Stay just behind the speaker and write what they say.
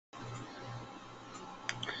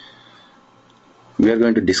We are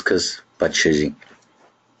going to discuss purchasing.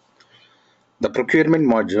 The procurement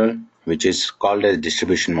module, which is called as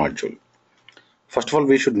distribution module. First of all,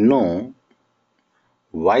 we should know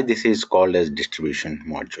why this is called as distribution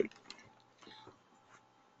module.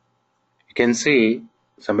 You can see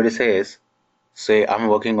somebody say I'm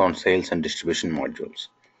working on sales and distribution modules,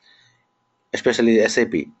 especially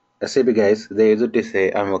SAP. SAP guys, they usually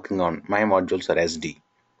say I'm working on my modules are SD.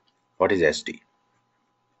 What is SD?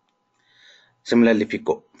 Similarly,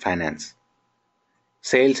 FICO, finance,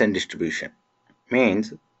 sales and distribution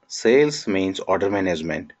means sales means order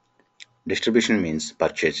management, distribution means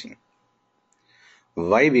purchasing.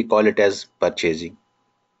 Why we call it as purchasing?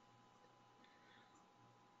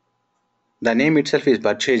 The name itself is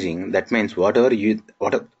purchasing. That means whatever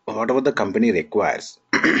the company requires,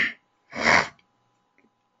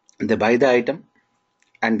 they buy the item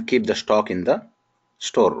and keep the stock in the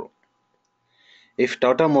storeroom. If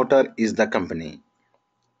Tata Motor is the company,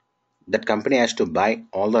 that company has to buy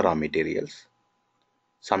all the raw materials,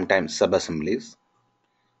 sometimes sub-assemblies,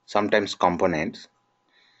 sometimes components,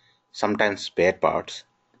 sometimes spare parts,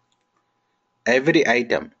 every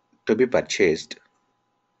item to be purchased,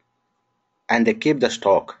 and they keep the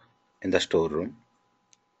stock in the storeroom.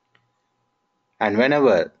 And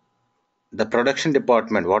whenever the production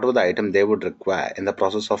department, whatever the item they would require in the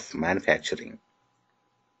process of manufacturing,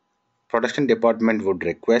 production department would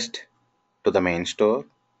request to the main store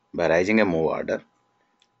by raising a move order.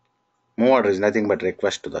 Move order is nothing but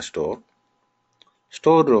request to the store.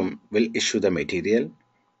 Storeroom will issue the material.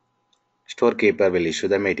 Storekeeper will issue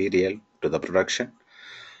the material to the production.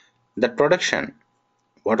 That production,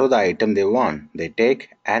 whatever the item they want, they take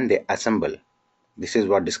and they assemble. This is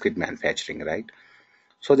what discrete manufacturing, right?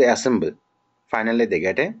 So they assemble. Finally, they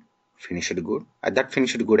get a finished good. And that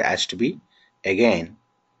finished good has to be again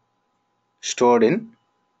stored in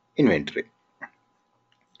inventory.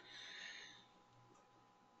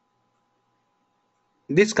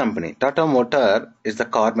 This company, Tata Motor, is the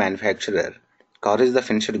car manufacturer. Car is the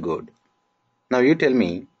finished good. Now you tell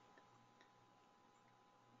me,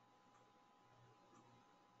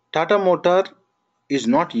 Tata Motor is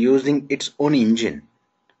not using its own engine.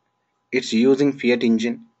 It's using Fiat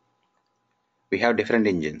engine. We have different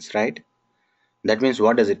engines, right? That means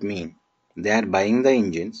what does it mean? They are buying the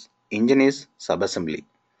engines. Engine is sub-assembly.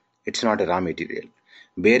 It's not a raw material.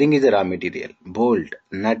 Bearing is a raw material. Bolt,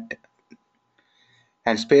 nut,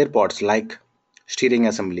 and spare parts like steering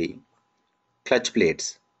assembly, clutch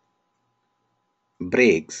plates,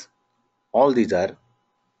 brakes, all these are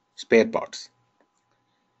spare parts.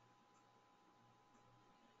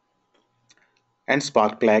 And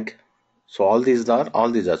spark plug. So all these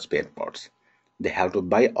are spare parts. They have to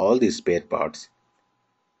buy all these spare parts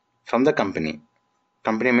from the company.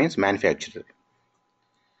 Company means manufacturer.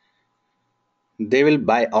 They will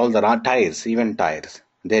buy all the raw tires, even tires.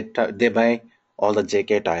 They buy all the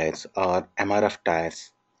JK tires or MRF tires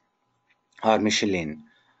or Michelin.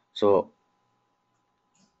 So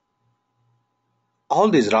all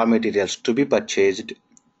these raw materials to be purchased,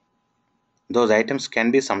 those items can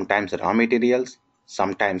be sometimes raw materials,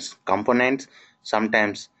 sometimes components,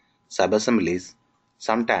 sometimes sub-assemblies,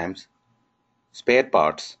 sometimes spare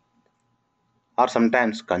parts, or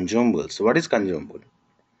sometimes consumables. What is consumable?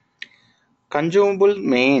 Consumable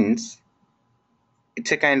means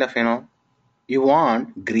it's a kind of, you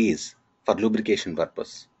want grease for lubrication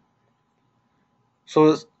purpose.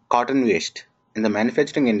 So cotton waste in the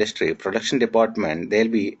manufacturing industry, production department, they'll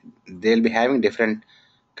be having different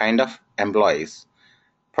kind of employees: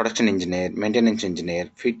 production engineer, maintenance engineer,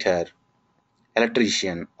 fitter,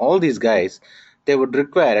 electrician. All these guys, they would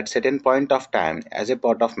require at certain point of time, as a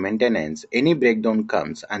part of maintenance, any breakdown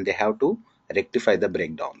comes and they have to rectify the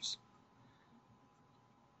breakdowns.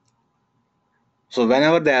 So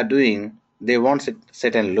whenever they are doing, they want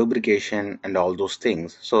certain lubrication and all those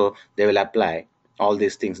things, so they will apply all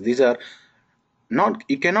these things. These are not,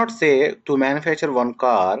 you cannot say to manufacture one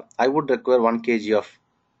car I would require 1 kg of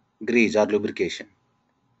grease or lubrication.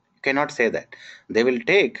 You cannot say that. They will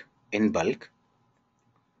take in bulk.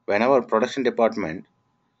 Whenever production department,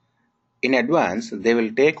 in advance, they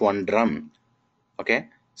will take one drum, okay,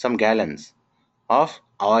 some gallons of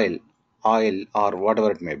oil or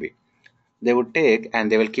whatever it may be. They would take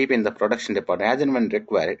and they will keep in the production department. As and when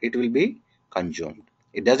required, it will be consumed.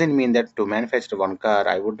 It doesn't mean that to manufacture one car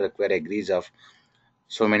I would require a grease of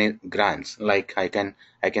so many grams. Like I can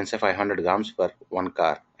say 500 grams for one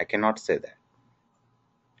car. I cannot say that.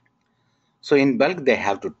 So in bulk they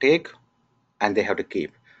have to take and they have to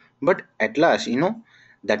keep. But at last,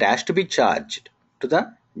 that has to be charged to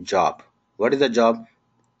the job. What is the job?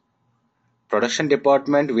 Production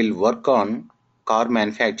department will work on car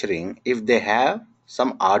manufacturing if they have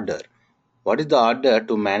some order. What is the order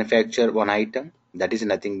to manufacture one item? That is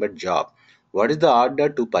nothing but job. What is the order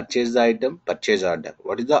to purchase the item? Purchase order.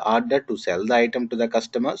 What is the order to sell the item to the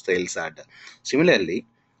customer? Sales order. Similarly,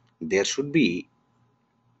 there should be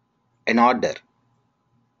an order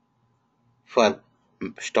for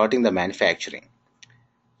starting the manufacturing.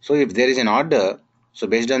 So if there is an order, so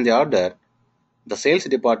based on the order, the sales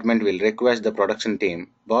department will request the production team,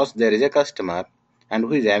 boss, there is a customer and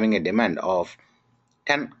who is having a demand of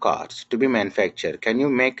 10 cars to be manufactured. Can you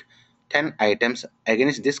make 10 items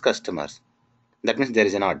against these customers? That means there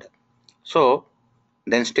is an order. So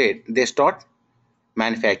then they start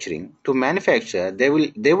manufacturing. To manufacture, they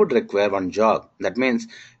would require one job. That means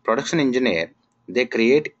production engineer, they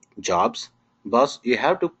create jobs. Boss, you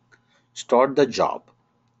have to start the job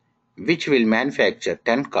which will manufacture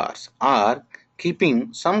 10 cars, or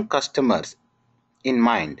keeping some customers in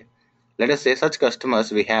mind. Let us say such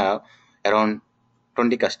customers we have around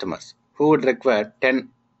 20 customers who would require 10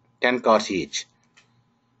 cars each.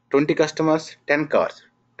 20 customers, 10 cars.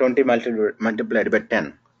 20 multiplied by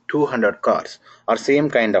 10, 200 cars, or same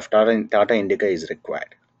kind of Tata Indica is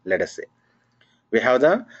required. Let us say we have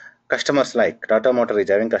the customers like Tata Motor is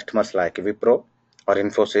having customers like Wipro or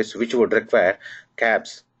Infosys, which would require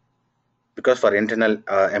cabs, because for internal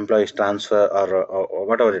employees transfer, or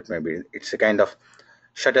whatever it may be, it's a kind of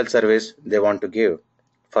shuttle service they want to give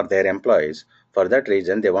for their employees. For that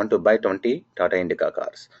reason they want to buy 20 Tata Indica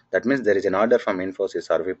cars. That means there is an order from Infosys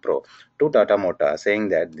or Wipro to Tata Motor saying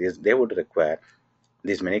that they would require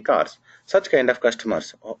these many cars. Such kind of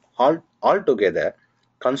customers, all together,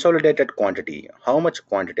 consolidated quantity, how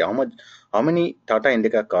many Tata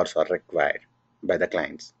Indica cars are required by the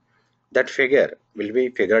clients, that figure will be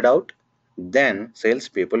figured out. Then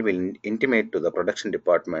salespeople will intimate to the production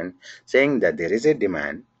department saying that there is a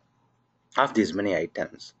demand of these many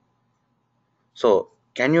items. So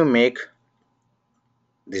can you make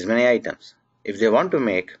these many items? If they want to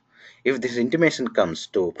make, if this intimation comes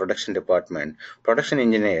to production department, production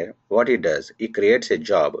engineer, what he does, he creates a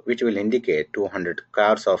job which will indicate 200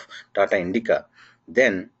 cars of Tata Indica.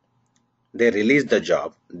 Then they release the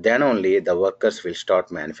job. Then only the workers will start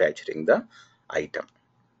manufacturing the item.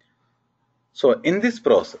 So in this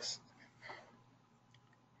process,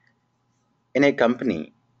 in a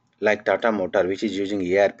company like Tata Motor, which is using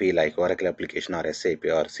ERP like Oracle application or SAP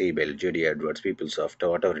or Siebel, JD Edwards, PeopleSoft, or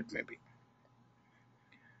whatever it may be,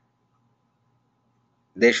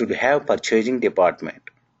 they should have purchasing department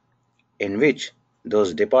in which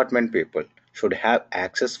those department people should have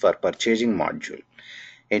access for purchasing module,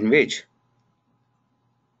 in which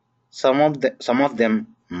some of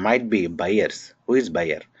them might be buyers. Who is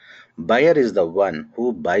buyer? Buyer is the one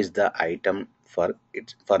who buys the item for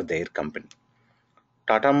their company.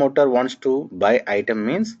 Tata Motor wants to buy item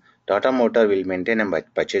means Tata Motor will maintain a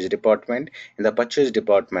purchase department. In the purchase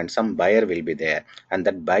department, some buyer will be there, and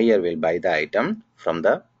that buyer will buy the item from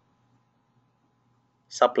the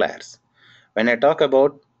suppliers. When I talk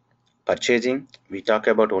about purchasing, we talk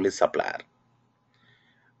about only supplier.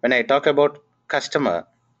 When I talk about customer,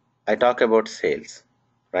 I talk about sales,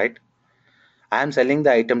 right? I am selling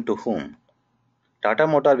the item to whom? Tata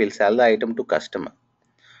Motor will sell the item to customer.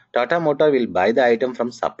 Tata Motor will buy the item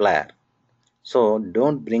from supplier. So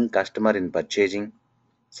don't bring customer in purchasing,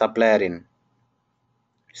 supplier in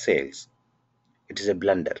sales. It is a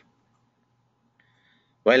blunder.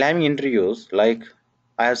 While having interviews, like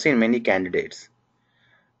I have seen many candidates,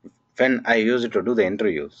 when I used to do the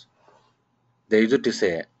interviews, they used to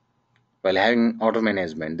say, while having order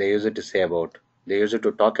management, they used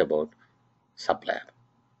to talk about supplier.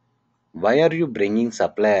 Why are you bringing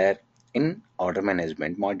supplier in order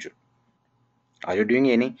management module? Are you doing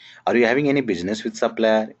any, are you having any business with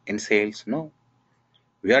supplier in sales? No.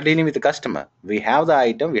 We are dealing with the customer. We have the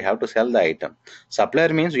item, we have to sell the item. Supplier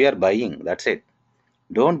means we are buying, that's it.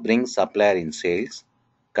 Don't bring supplier in sales,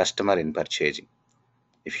 customer in purchasing.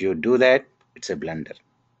 If you do that, it's a blunder.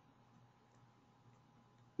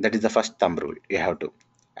 That is the first thumb rule you have to.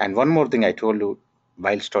 And one more thing I told you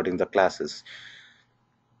while starting the classes.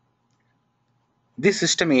 This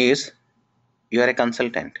system is, you are a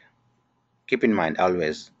consultant. Keep in mind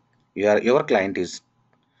always, your client is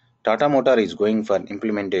Tata Motor is going for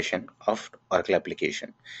implementation of Oracle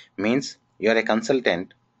application. Means you are a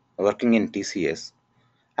consultant working in TCS,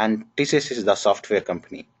 and TCS is the software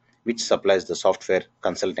company which supplies the software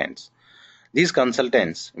consultants. These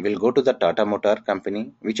consultants will go to the Tata Motor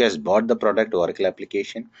company which has bought the product Oracle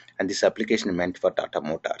application, and this application meant for Tata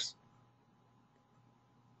Motors.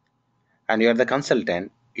 And you are the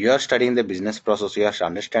consultant, you are studying the business process, you are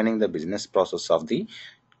understanding the business process of the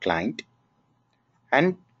client,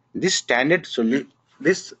 And this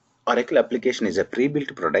Oracle application is a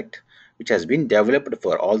pre-built product which has been developed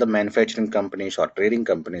for all the manufacturing companies or trading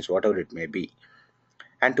companies, whatever it may be.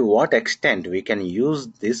 And to what extent we can use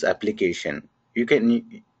this application,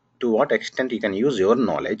 to what extent you can use your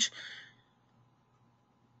knowledge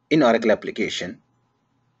in Oracle application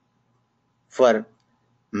for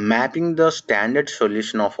mapping the standard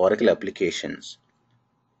solution of Oracle applications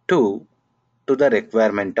to the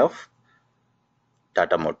requirement of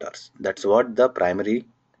Tata Motors. That's what the primary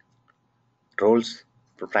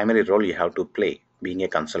role you have to play being a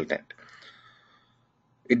consultant.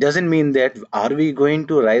 It doesn't mean that are we going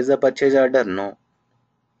to raise the purchase order? No.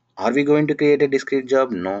 Are we going to create a discrete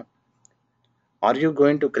job? No. Are you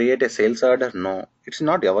going to create a sales order? No. It's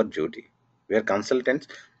not our duty. We are consultants,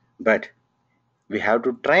 but we have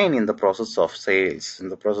to train in the process of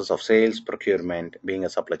sales, procurement, being a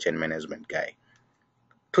supply chain management guy.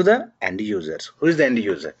 To the end users. Who is the end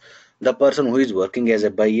user? The person who is working as a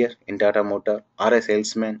buyer in Tata Motor, or a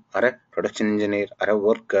salesman, or a production engineer, or a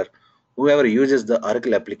worker, whoever uses the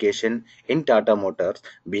Oracle application in Tata Motors,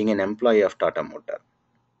 being an employee of Tata Motor.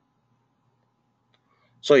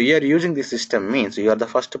 So you are using the system means you are the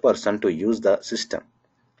first person to use the system.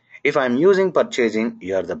 If I am using purchasing,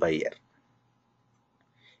 you are the buyer.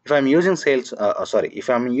 If I am using if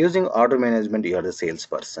I am using order management, you are the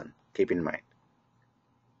salesperson. Keep in mind.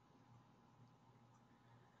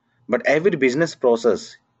 But every business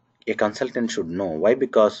process a consultant should know. Why?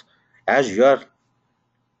 Because as you are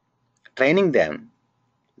training them,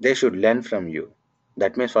 they should learn from you.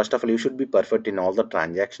 That means first of all you should be perfect in all the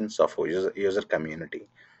transactions of user community.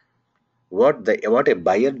 What a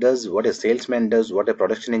buyer does, what a salesman does, what a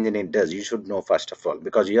production engineer does, you should know first of all,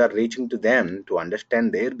 because you are reaching to them to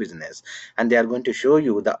understand their business, and they are going to show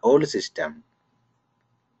you the old system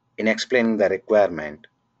in explaining the requirement.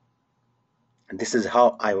 This is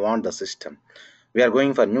how I want the system. We are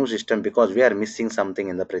going for new system because we are missing something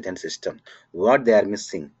in the present system. What they are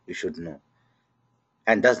missing, you should know.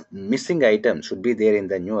 And the missing item should be there in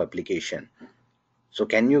the new application. So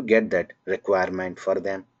can you get that requirement for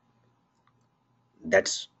them?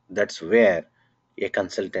 That's where a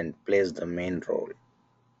consultant plays the main role.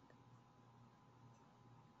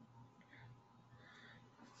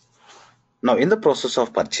 Now, in the process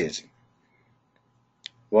of purchasing,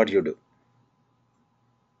 what you do?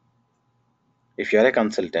 If you are a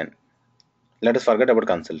consultant, let us forget about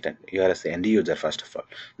consultant. You are an end user first of all.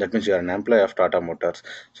 That means you are an employee of Tata Motors.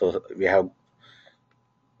 So we have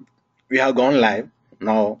gone live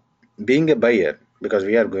now. Being a buyer, because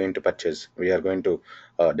we are going to purchase, we are going to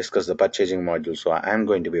discuss the purchasing module. So I am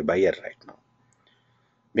going to be a buyer right now.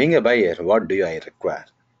 Being a buyer, what do I require?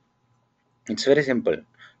 It's very simple.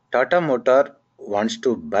 Tata Motor wants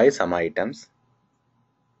to buy some items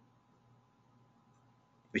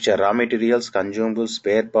which are raw materials, consumables,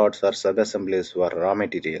 spare parts, or sub-assemblies for raw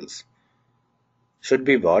materials, should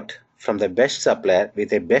be bought from the best supplier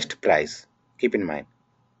with a best price. Keep in mind,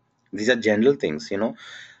 these are general things.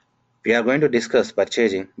 We are going to discuss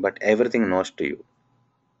purchasing, but everything knows to you.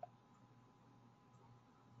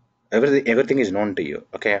 Everything is known to you.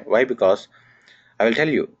 Okay, why? Because I will tell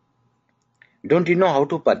you. Don't you know how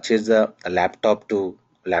to purchase a laptop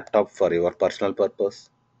for your personal purpose?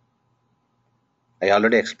 I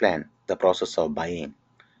already explained the process of buying.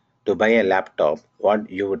 To buy a laptop,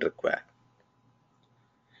 what you would require.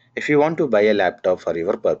 If you want to buy a laptop for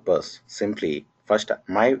your purpose, simply first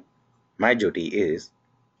my duty is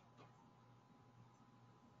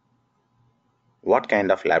what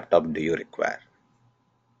kind of laptop do you require?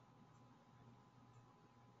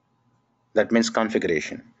 That means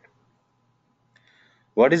configuration.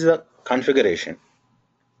 What is the configuration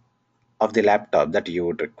of the laptop that you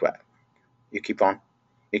would require? You keep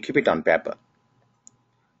it on paper.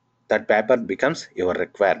 That paper becomes your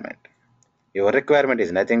requirement. Your requirement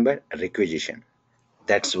is nothing but requisition.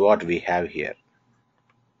 That's what we have here.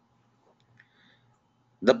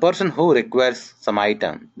 The person who requires some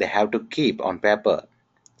item, they have to keep on paper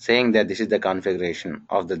saying that this is the configuration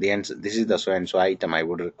of this is the so and so item I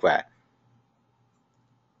would require.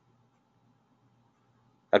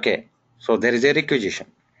 Okay, so there is a requisition,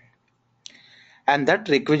 and that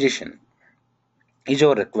requisition is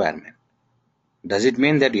your requirement. Does it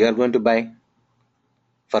mean that you are going to buy?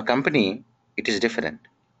 For company, it is different.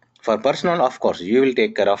 For personal, of course, you will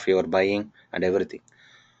take care of your buying and everything.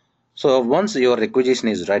 So once your requisition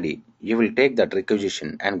is ready, you will take that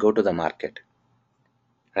requisition and go to the market,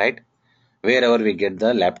 right? Wherever we get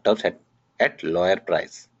the laptops at lower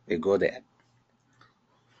price, we go there.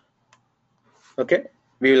 Okay,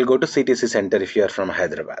 we will go to CTC center if you are from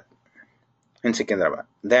Hyderabad, in Secunderabad.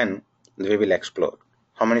 Then we will explore.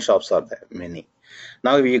 How many shops are there? Many.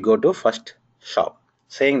 Now we go to first shop,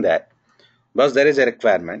 saying that, boss, there is a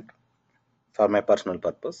requirement for my personal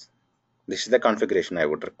purpose. This is the configuration I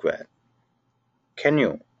would require. Can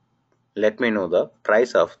you let me know the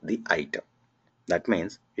price of the item? That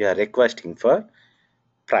means you are requesting for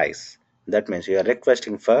price. That means you are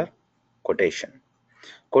requesting for quotation.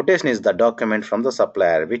 Quotation is the document from the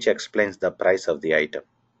supplier which explains the price of the item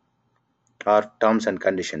or terms and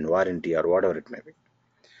condition, warranty or whatever it may be.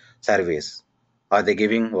 Service. Are they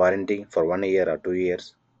giving warranty for 1 year or 2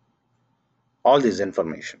 years? All this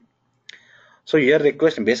information. So your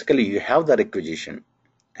request, basically you have the requisition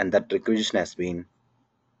and that requisition has been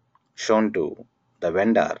shown to the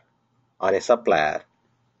vendor or a supplier,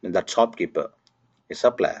 that shopkeeper, a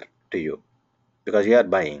supplier to you, because you are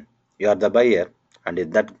buying, you are the buyer and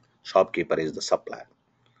that shopkeeper is the supplier.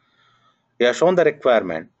 You have shown the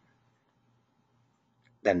requirement,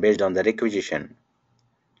 then based on the requisition,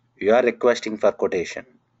 you are requesting for quotation.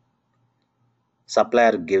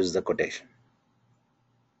 Supplier gives the quotation.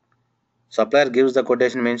 Supplier gives the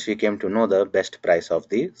quotation means we came to know the best price of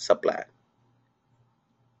the supplier.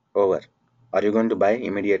 Over. Are you going to buy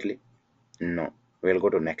immediately? No. We will go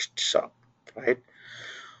to next shop, right?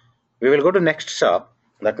 We will go to next shop.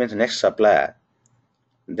 That means next supplier.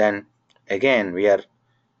 Then again we are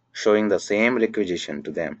showing the same requisition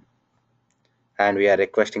to them and we are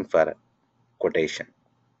requesting for quotation.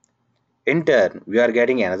 In turn, we are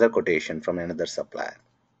getting another quotation from another supplier.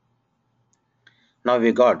 Now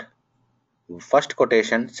we got first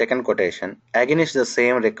quotation, second quotation, again is the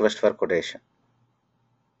same request for quotation.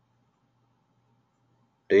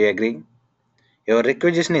 Do you agree? Your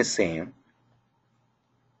requisition is same.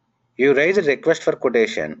 You raise a request for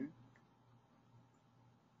quotation.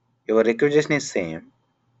 Your requisition is same.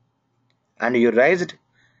 And you raised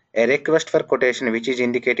a request for quotation which is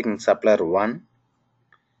indicating supplier 1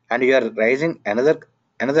 and you are raising another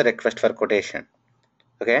request for quotation.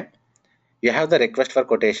 Okay, you have the request for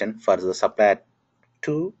quotation for the supplier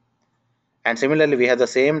 2 and similarly we have the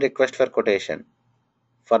same request for quotation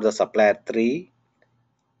for the supplier 3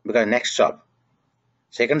 because next shop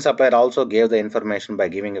second supplier also gave the information by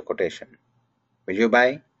giving a quotation. Will you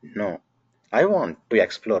buy? No. I want to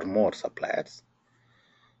explore more suppliers,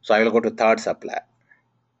 so I will go to third supplier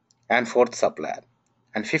and fourth supplier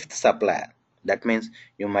and fifth supplier. That means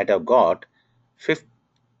you might have got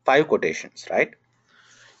five quotations, right?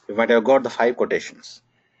 You might have got the 5 quotations.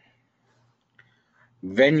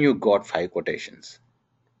 When you got 5 quotations,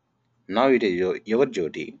 now it is your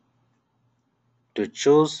duty to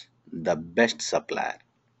choose the best supplier.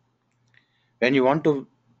 When you want to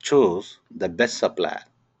choose the best supplier,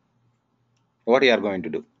 what you are going to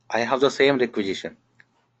do? I have the same requisition.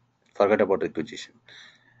 Forget about requisition.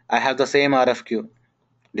 I have the same RFQ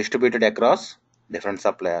distributed across different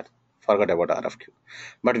suppliers. Forget about RFQ.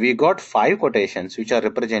 But we got 5 quotations which are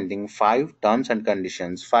representing 5 terms and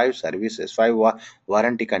conditions, 5 services, 5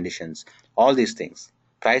 warranty conditions, all these things.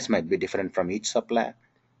 Price might be different from each supplier.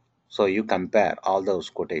 So you compare all those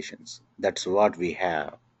quotations. That's what we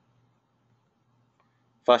have.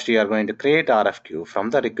 First you are going to create RFQ from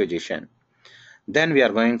the requisition. Then we are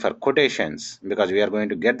going for quotations because we are going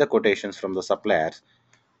to get the quotations from the suppliers.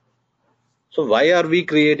 So why are we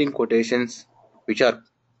creating quotations which are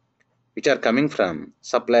coming from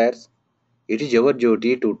suppliers? It is your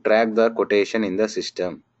duty to track the quotation in the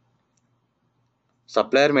system.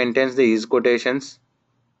 Supplier maintains his quotations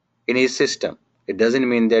in his system. It doesn't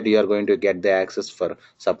mean that you are going to get the access for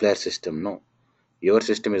supplier system. No. Your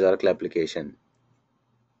system is Oracle application.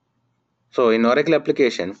 So in Oracle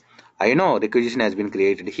application, I know requisition has been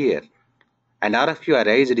created here and RFQ are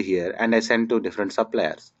raised here and I sent to different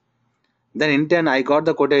suppliers. Then in turn I got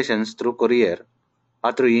the quotations through courier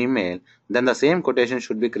or through email. Then the same quotation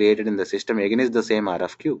should be created in the system against the same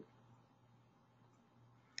RFQ.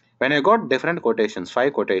 When I got different quotations,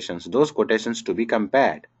 5 quotations, those quotations to be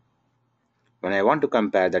compared. When I want to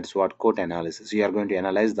compare, that's what quote analysis. You are going to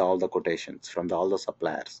analyze all the quotations from all the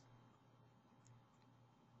suppliers.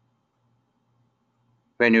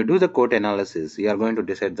 When you do the quote analysis, you are going to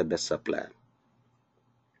decide the best supplier.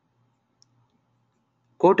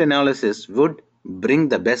 Quote analysis would bring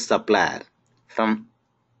the best supplier from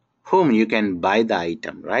whom you can buy the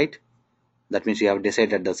item, right? That means you have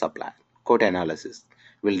decided the supplier. Quote analysis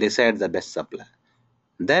will decide the best supplier.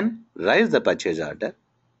 Then raise the purchase order.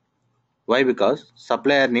 Why? Because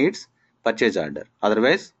supplier needs purchase order.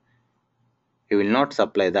 Otherwise, he will not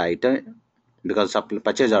supply the item because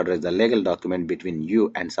purchase order is the legal document between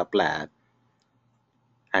you and supplier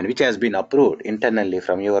and which has been approved internally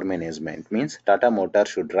from your management. Means Tata Motor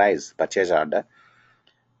should raise purchase order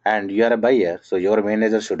and you are a buyer, so your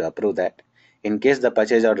manager should approve that. In case the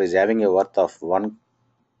purchase order is having a worth of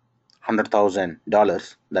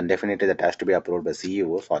 $100,000, then definitely that has to be approved by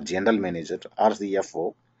CEO or general manager or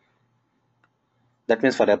CFO. That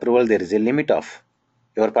means for approval there is a limit of,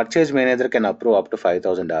 your purchase manager can approve up to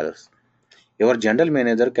 $5,000. Your general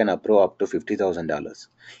manager can approve up to $50,000.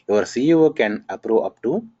 Your CEO can approve up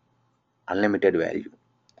to unlimited value,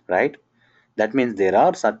 right? That means there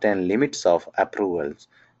are certain limits of approvals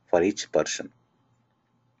for each person,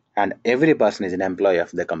 and every person is an employee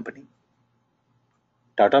of the company.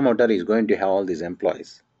 Tata Motor is going to have all these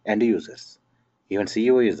employees, end users. Even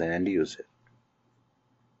CEO is an end user.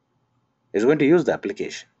 Is going to use the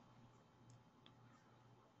application.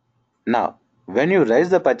 Now, when you raise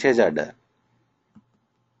the purchase order,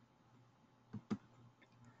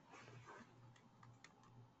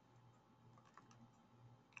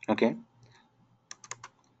 okay,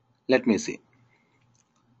 let me see.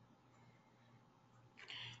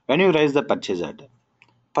 When you raise the purchase order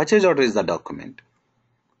is the document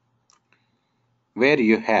where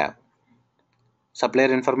you have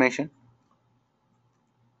supplier information,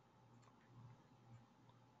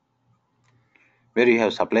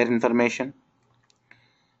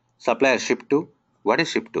 supplier ship to. What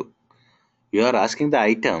is ship to? You are asking the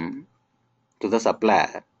item to the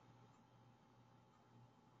supplier.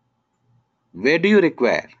 Where do you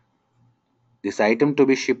require this item to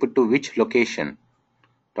be shipped to which location?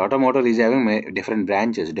 Tata Motor is having different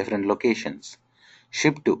branches, different locations.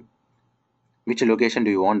 Ship to. Which location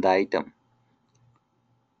do you want the item?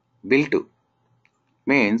 Bill to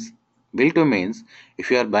means bill to means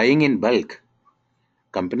if you are buying in bulk,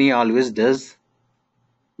 company always does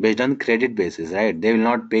based on credit basis, right? They will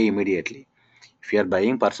not pay immediately. If you are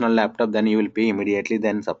buying personal laptop, then you will pay immediately,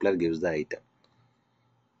 then supplier gives the item.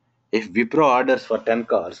 If Wipro orders for 10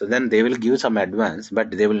 cars, then they will give some advance,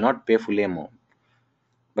 but they will not pay full amount.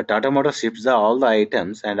 But Tata Motors ships all the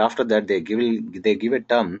items, and after that they give a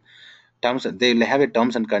terms, they will have a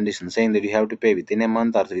terms and conditions saying that you have to pay within a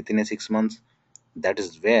month or within a 6 months. That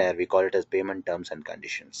is where we call it as payment terms and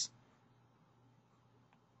conditions.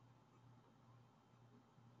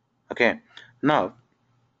 Okay. Now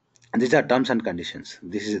these are terms and conditions.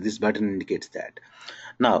 This button indicates that.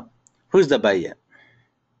 Now, who is the buyer?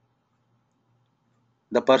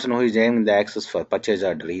 The person who is having the access for purchase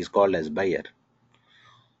order, he is called as buyer.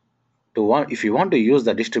 If you want to use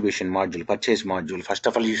the distribution module, purchase module, first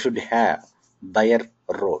of all you should have buyer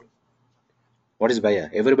role. What is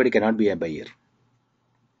buyer? Everybody cannot be a buyer.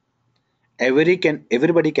 Everybody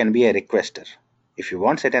can be a requester. If you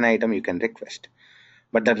want certain item, you can request.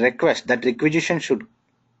 But that requisition should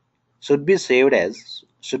be saved as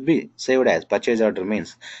purchase order.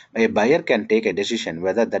 Means a buyer can take a decision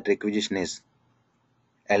whether that requisition is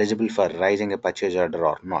eligible for raising a purchase order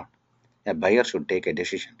or not. A buyer should take a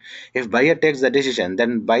decision. If buyer takes the decision,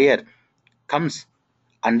 then buyer comes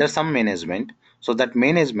under some management, so that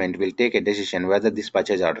management will take a decision whether this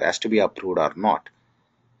purchase order has to be approved or not.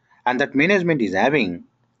 And that management is having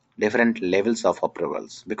different levels of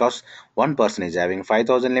approvals, because one person is having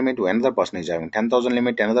 5,000 limit, another person is having 10,000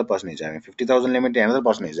 limit, another person is having 50,000 limit, another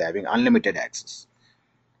person is having unlimited access.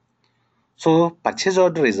 So purchase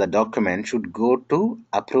order is a document should go to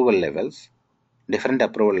approval levels, different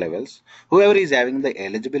approval levels. Whoever is having the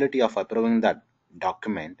eligibility of approving that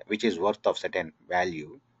document, which is worth of certain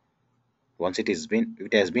value, once it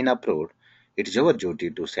has been approved, it is your duty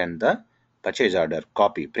to send the purchase order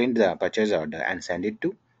copy, print the purchase order and send it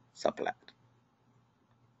to supplier.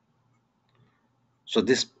 So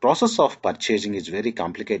this process of purchasing is very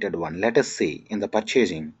complicated one. Let us say in the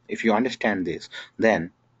purchasing, if you understand this,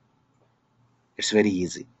 then it's very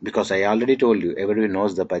easy, because I already told you everybody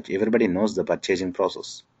knows the purchasing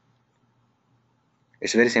process.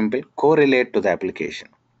 It's very simple. Correlate to the application.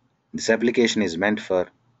 This application is meant for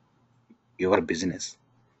your business,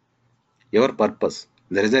 your purpose.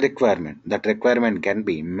 There is a requirement. That requirement can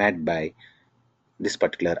be met by this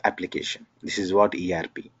particular application. This is what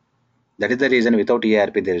ERP. That is the reason without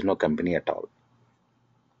ERP there is no company at all.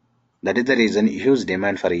 That is the reason huge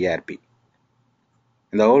demand for ERP.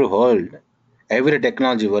 In the whole world, every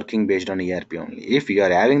technology working based on ERP only. If you are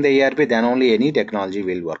having the ERP, then only any technology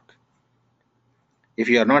will work. If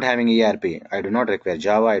you are not having ERP, I do not require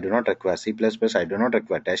Java, I do not require C++, I do not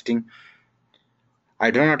require testing,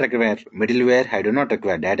 I do not require middleware, I do not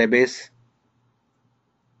require database.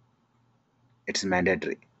 It's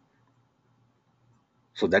mandatory.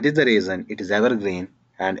 So that is the reason it is evergreen,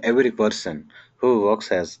 and every person who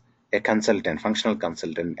works as a consultant, functional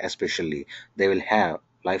consultant especially, they will have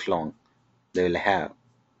lifelong, they will have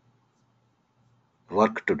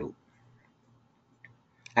work to do.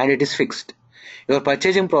 and it is fixed. Your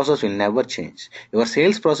purchasing process will never change. Your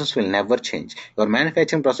sales process will never change. Your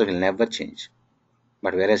manufacturing process will never change.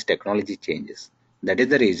 But whereas technology changes, that is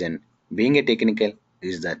the reason being a technical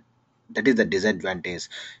is that is the disadvantage.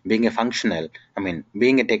 Being a functional,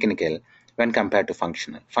 being a technical when compared to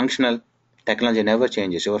functional. Functional technology never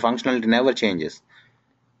changes. Your functionality never changes.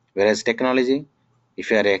 Whereas technology, if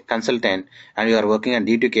you are a consultant and you are working on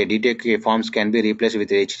D2K, D2K forms can be replaced with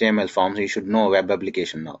HTML forms. You should know web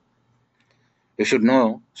application now. You should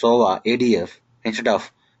know SOA, ADF instead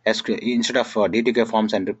of D2K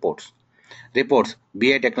forms and reports. Reports,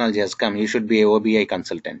 BI technology has come. You should be a OBI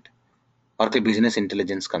consultant, Oracle Business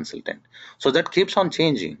Intelligence consultant. So that keeps on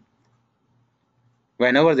changing.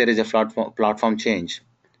 Whenever there is a platform change,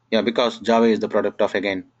 yeah, because Java is the product of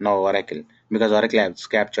again now Oracle. Because Oracle has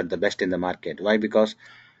captured the best in the market. Why? Because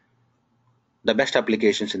the best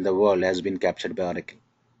applications in the world has been captured by Oracle.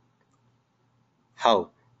 How?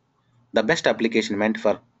 The best application meant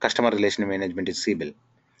for customer relation management is Siebel.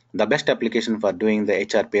 The best application for doing the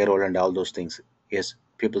HR payroll and all those things is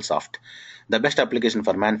PeopleSoft. The best application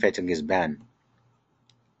for manufacturing is BAN.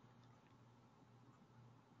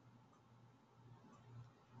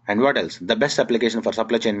 And what else? The best application for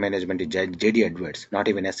supply chain management is JD Edwards, not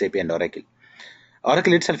even SAP and Oracle.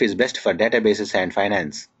 Oracle itself is best for databases and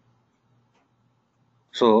finance.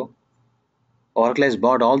 So Oracle has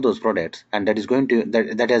bought all those products, and that is going to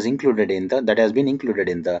that has been included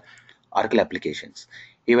in the Oracle applications.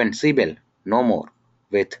 Even Siebel, no more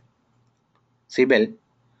with Siebel,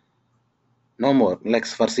 no more. Like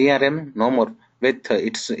for CRM, no more. With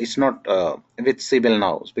it's not with Siebel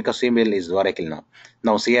now because Siebel is Oracle now.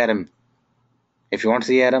 Now CRM, if you want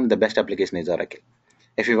CRM, the best application is Oracle.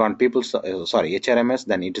 If you want HRMS,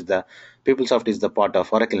 then it is the PeopleSoft is the part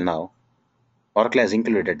of Oracle now. Oracle has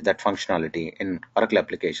included that functionality in Oracle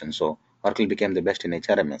application, so Oracle became the best in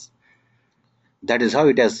HRMS. That is how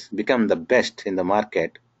it has become the best in the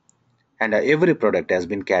market, and every product has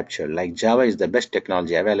been captured. Like Java is the best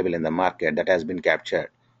technology available in the market that has been captured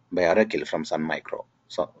by Oracle from Sun Micro.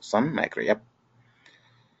 So Sun Micro, yep.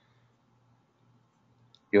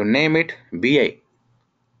 You name it, BI,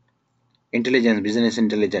 intelligence, business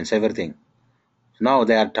intelligence, everything. Now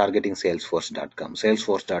they are targeting Salesforce.com.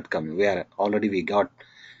 Salesforce.com, we got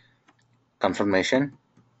confirmation.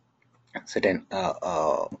 Certain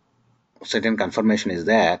confirmation is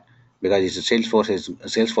there because it's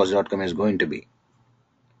Salesforce.com is going to be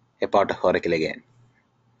a part of Oracle again.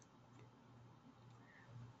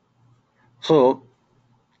 So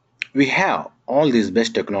we have all these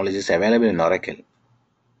best technologies available in Oracle.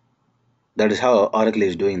 That is how Oracle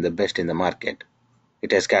is doing the best in the market.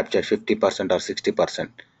 It has captured 50% or 60%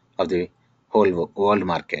 of the whole world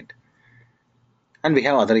market. And we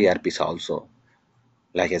have other ERPs also.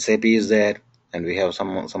 Like SAP is there, and we have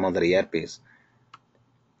some other ERPs.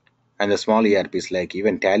 And the small ERPs like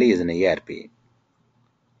even Tally is an ERP.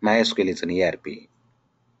 MySQL is an ERP.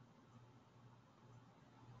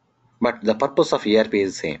 But the purpose of ERP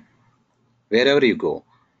is the same. Wherever you go,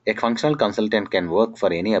 a functional consultant can work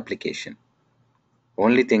for any application.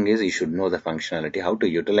 Only thing is you should know the functionality, how to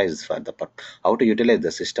utilize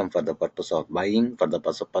the system for the purpose of buying, for the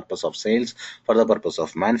purpose of sales, for the purpose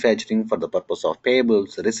of manufacturing, for the purpose of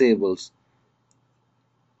payables, receivables.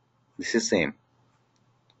 This is same.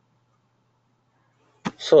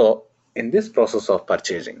 So in this process of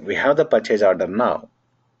purchasing, we have the purchase order now.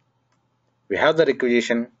 We have the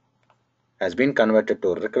requisition has been converted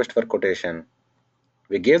to request for quotation.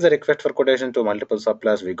 We gave the request for quotation to multiple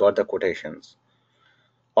suppliers. We got the quotations.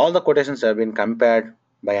 All the quotations have been compared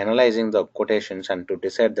by analyzing the quotations and to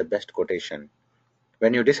decide the best quotation.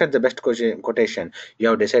 When you decide the best quotation, you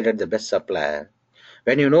have decided the best supplier.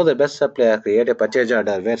 When you know the best supplier, create a purchase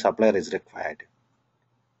order where supplier is required.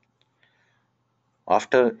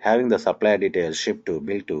 After having the supplier details shipped to,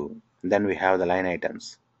 bill to, then we have the line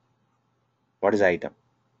items. What is item?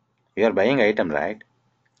 You are buying item, right?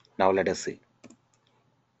 Now let us see.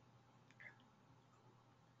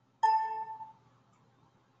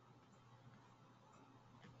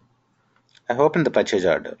 I opened the purchase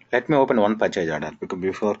order. Let me open one purchase order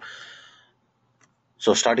before.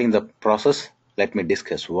 So starting the process, let me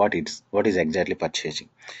discuss what is exactly purchasing.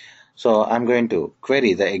 So I'm going to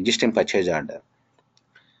query the existing purchase order.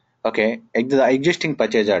 Okay, the existing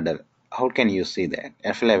purchase order. How can you see that?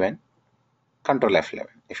 F11, control F11.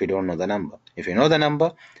 If you don't know the number, if you know the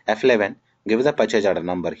number, F11, give the purchase order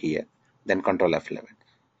number here, then control F11.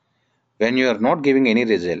 When you are not giving any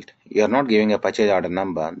result, you are not giving a purchase order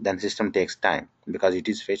number, then system takes time because it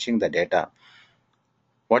is fetching the data.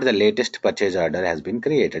 What is the latest purchase order has been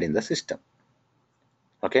created in the system?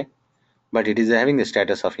 Okay, but it is having the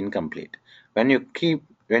status of incomplete. When you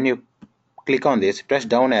click on this, press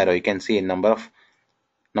down arrow, you can see a number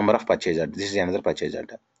of purchase order. This is another purchase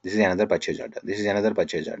order. This is another purchase order. This is another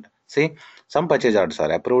purchase order. See, some purchase orders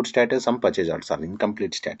are approved status, some purchase orders are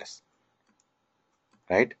incomplete status.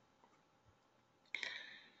 Right?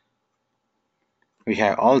 We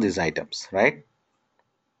have all these items, right?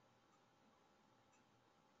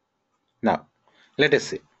 Now, let us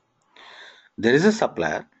see. There is a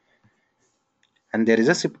supplier and there is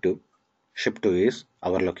a ship to. Ship to is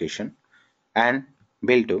our location and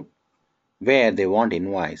bill to where they want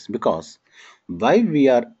invoice, because why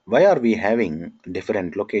are we having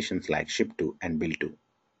different locations like ship to and bill to?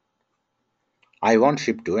 I want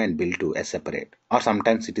ship to and bill to as separate, or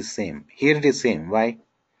sometimes it is same. Here it is same. Why?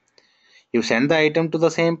 You send the item to the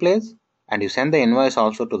same place and you send the invoice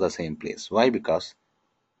also to the same place. Why? Because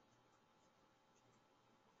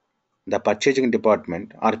the purchasing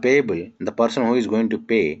department or payable, the person who is going to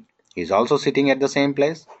pay is also sitting at the same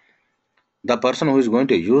place. The person who is going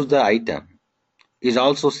to use the item is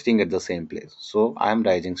also sitting at the same place. So I am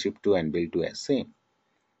raising ship to and bill to as same.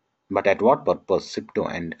 But at what purpose ship to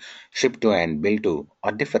and bill to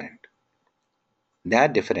are different? They are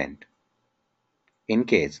different in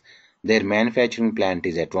case their manufacturing plant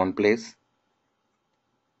is at one place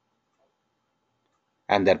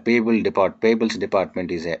and their payables department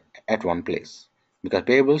is at one place. Because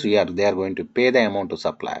payables, they are going to pay the amount to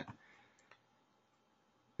supplier.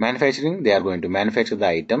 Manufacturing, they are going to manufacture the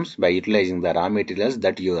items by utilizing the raw materials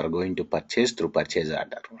that you are going to purchase through purchase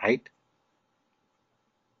order, right?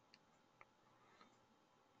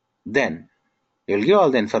 Then you will give all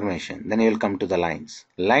the information. Then you will come to the lines.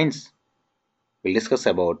 Lines we'll discuss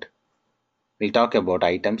about. We'll talk about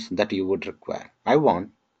items that you would require. I want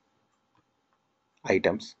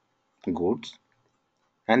items, goods,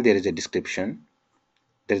 and there is a description.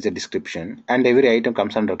 There is a description, and every item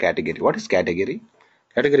comes under category. What is category?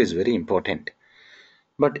 Category is very important.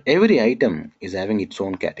 But every item is having its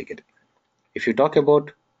own category. If you talk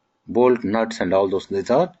about bolt, nuts, and all those,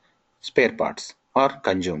 these are spare parts or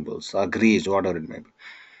consumables or grease, whatever it may be.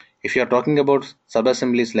 If you are talking about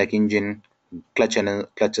sub-assemblies like engine, clutch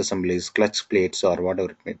assemblies, clutch plates, or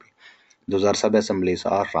whatever it may be, those are sub-assemblies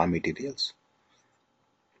or raw materials.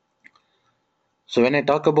 So when I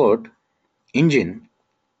talk about engine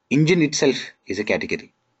itself is a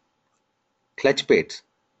category. Clutch plates,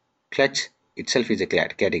 clutch itself is a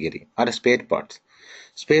category, or a spare parts.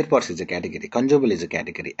 Spare parts is a category. Consumable is a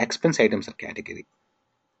category. Expense items are category.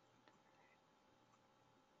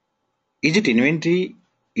 Is it inventory?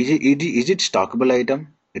 Is it stockable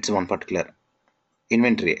item? It's one particular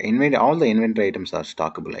inventory. All the inventory items are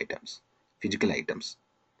stockable items, physical items.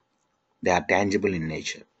 They are tangible in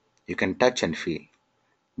nature. You can touch and feel.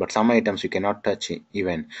 But some items you cannot touch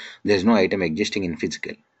even. There is no item existing in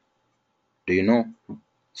physical. Do you know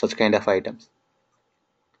such kind of items?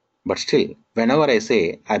 But still, whenever I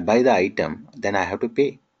say I buy the item, then I have to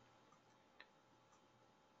pay.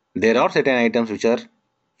 There are certain items which are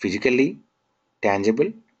physically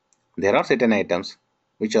tangible. There are certain items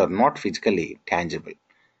which are not physically tangible.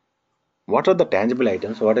 What are the tangible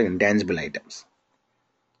items? What are intangible items?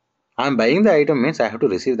 I am buying the item means I have to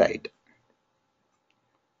receive the item.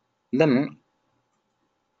 Then,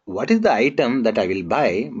 what is the item that I will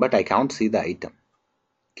buy but I can't see the item?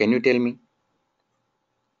 Can you tell me?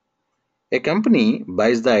 A company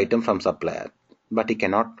buys the item from supplier but he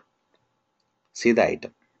cannot see the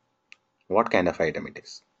item. What kind of item it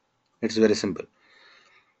is? It's very simple.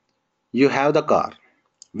 You have the car.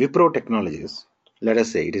 Wipro Technologies, let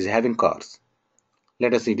us say it is having cars.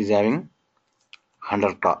 Let us say it is having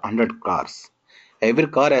 100 cars. Every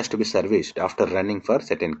car has to be serviced after running for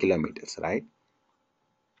certain kilometers, right?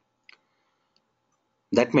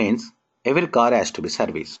 That means every car has to be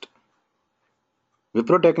serviced.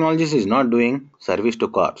 Wipro Technologies is not doing service to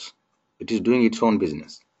cars. It is doing its own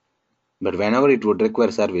business. But whenever it would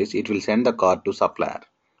require service, it will send the car to supplier.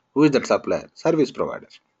 Who is that supplier? Service provider.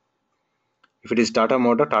 If it is Tata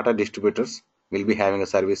Motor, Tata Distributors will be having a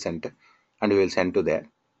service center and we will send to there.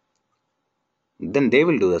 Then they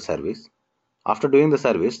will do the service. After doing the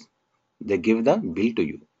service, they give the bill to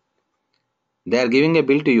you. They are giving a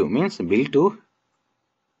bill to you means bill to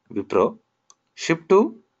Wipro, ship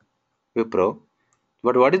to Wipro.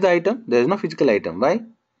 But what is the item? There is no physical item. Why?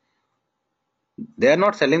 They are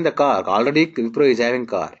not selling the car. Already Wipro is having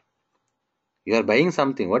car. You are buying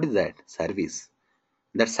something. What is that? Service.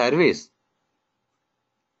 That service.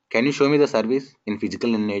 Can you show me the service in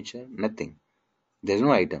physical in nature? Nothing. There is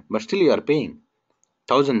no item. But still you are paying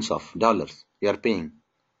thousands of dollars. You are paying.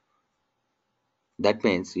 That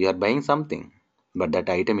means you are buying something. but that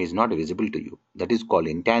item is not visible to you. That is called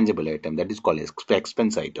intangible item. That is called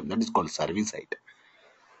expense item. That is called service item.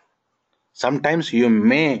 Sometimes you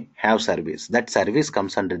may have service. That service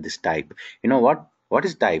comes under this type. You know what? What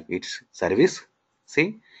is type? It's service.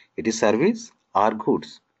 See, it is service or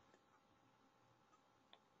goods.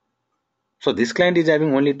 So this client is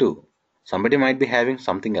having only two. Somebody might be having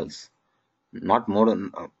something else. Not more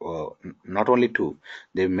than, not only two.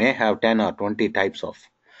 They may have 10 or 20 types of.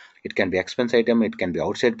 It can be expense item. It can be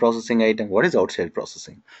outside processing item. What is outside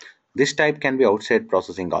processing? This type can be outside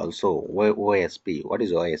processing also. OSP. What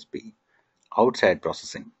is OSP? Outside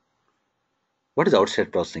processing. What is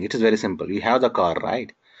outside processing? It is very simple. You have the car,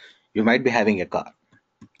 right? You might be having a car.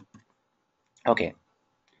 Okay.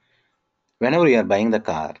 Whenever you are buying the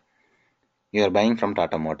car, you are buying from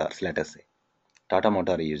Tata Motors, let us say. Tata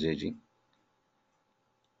Motor is using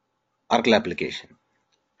Oracle application.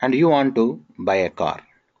 And you want to buy a car.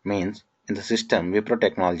 Means in the system, Wipro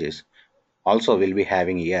Technologies also will be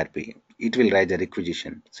having ERP. It will raise a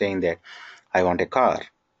requisition saying that I want a car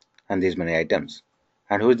and these many items.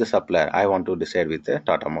 And who is the supplier? I want to decide with the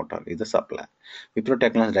Tata Motor is the supplier. Wipro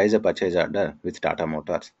Technologies raise a purchase order with Tata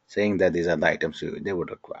Motors saying that these are the items they would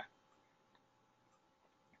require.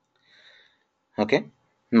 Okay.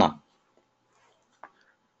 Now,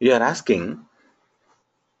 you are asking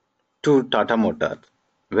to Tata Motor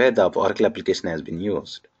where the Oracle application has been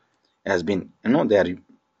used. Has been, they are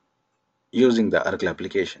using the Oracle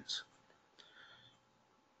applications.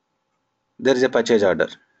 There is a purchase order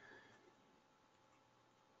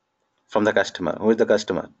from the customer. Who is the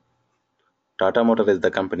customer? Tata Motor is the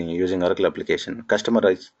company using Oracle application. Customer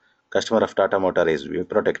of Tata Motor is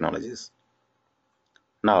Wipro Technologies.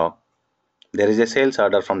 Now there is a sales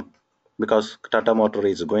order from, because Tata Motor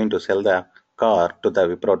is going to sell the car to the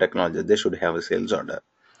Wipro Technologies. They should have a sales order.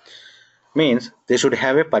 Means they should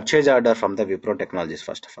have a purchase order from the Wipro Technologies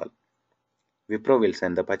first of all. Wipro will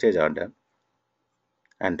send the purchase order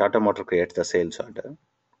and Tata Motor creates the sales order.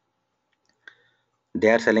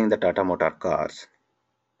 They are selling the Tata Motor cars.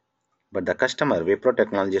 But the customer, Wipro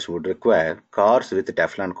Technologies, would require cars with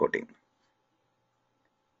Teflon coating.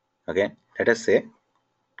 Okay, let us say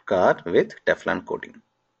car with Teflon coating.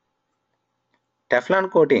 Teflon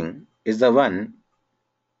coating is the one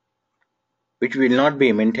which will not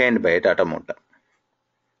be maintained by Tata Motor.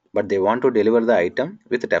 But they want to deliver the item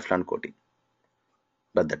with Teflon coating.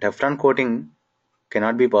 But the Teflon coating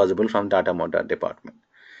cannot be possible from Tata Motor department.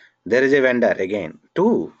 There is a vendor again.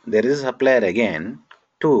 There is a supplier again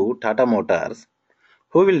to Tata Motors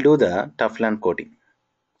who will do the Teflon coating.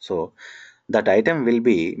 So that item will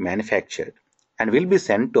be manufactured and will be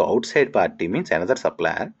sent to outside party, means another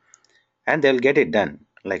supplier, and they'll get it done.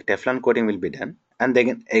 Like Teflon coating will be done, and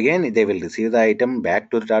then again they will receive the item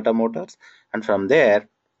back to the Tata Motors, and from there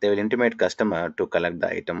they will intimate customer to collect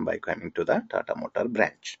the item by coming to the Tata Motor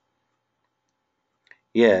branch.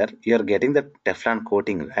 Here you are getting the Teflon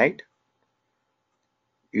coating, right?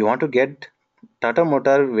 You want to get, Tata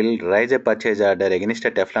Motor will raise a purchase order against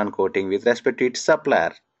a Teflon coating with respect to its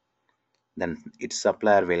supplier. Then its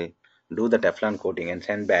supplier will do the Teflon coating and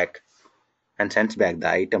sends back the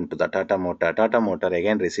item to the Tata Motor. Tata Motor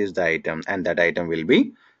again receives the item and that item will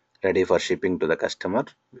be ready for shipping to the customer,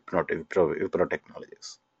 Wipro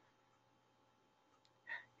Technologies.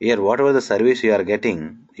 Here, whatever the service you are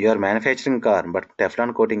getting, you are manufacturing car, but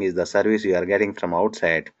Teflon coating is the service you are getting from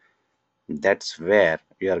outside. That's where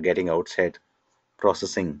you are getting outside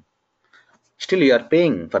processing. Still, you are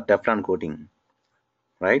paying for Teflon coating,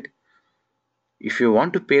 right? If you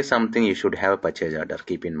want to pay something, you should have a purchase order.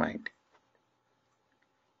 Keep in mind.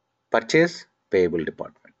 Purchase, payable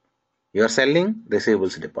department. You are selling,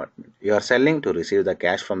 receivables department. You are selling to receive the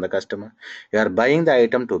cash from the customer. You are buying the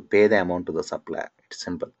item to pay the amount to the supplier. It's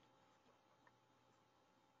simple.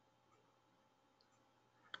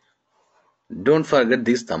 Don't forget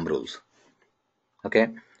these thumb rules. Okay,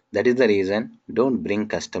 that is the reason. Don't bring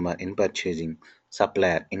customer in purchasing,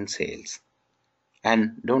 supplier in sales,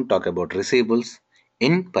 and don't talk about receivables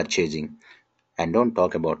in purchasing, and don't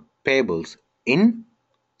talk about payables in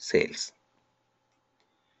sales.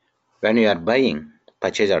 When you are buying,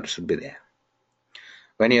 purchase order should be there.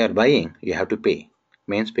 When you are buying, you have to pay.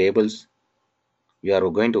 Means payables, you are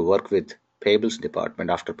going to work with payables department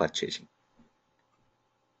after purchasing.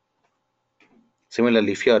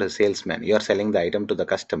 Similarly, if you are a salesman, you are selling the item to the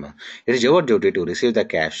customer. It is your duty to receive the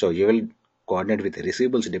cash. So you will coordinate with the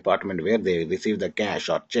receivables department where they receive the cash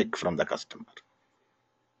or check from the customer.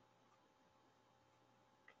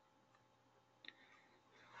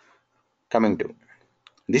 Coming to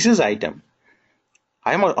this is item.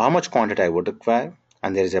 How much quantity I would require,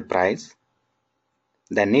 and there is a price.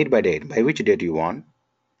 Then need by date. By which date you want?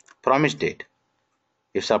 Promise date.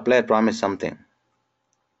 If supplier promise something,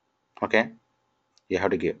 okay, you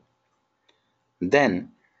have to give.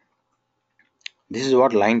 Then this is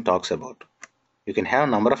what line talks about. You can have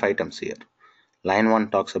a number of items here. Line 1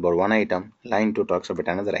 talks about one item, line 2 talks about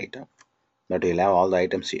another item. But you'll have all the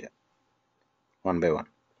items here, one by one.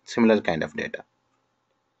 Similar kind of data.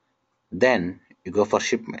 Then you go for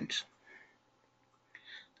shipments.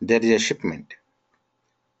 There is a shipment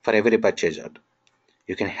for every purchase order.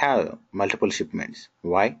 You can have multiple shipments.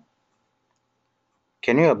 Why?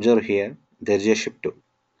 Can you observe here? There is a ship to.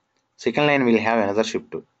 Second line will have another ship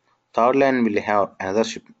to. Third line will have another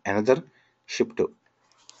ship to.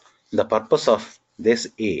 The purpose of this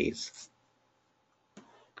is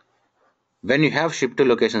when you have ship to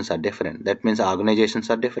locations are different, that means organizations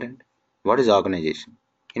are different. What is organization?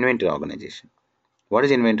 Inventory organization. What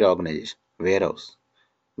is inventory organization? Warehouse.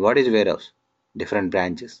 What is warehouse? Different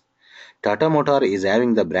branches. Tata Motor is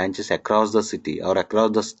having the branches across the city or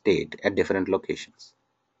across the state at different locations.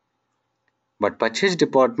 But purchase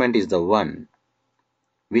department is the one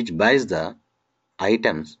which buys the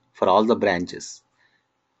items for all the branches.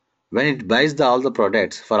 When it buys all the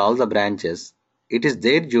products for all the branches, it is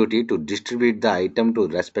their duty to distribute the item to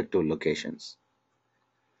respective locations.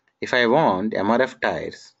 If I want MRF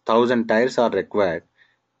tires, 1000 tires are required.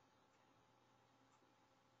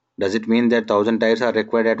 Does it mean that 1000 tires are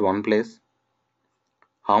required at one place?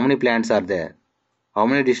 How many plants are there? How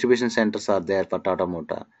many distribution centers are there for Tata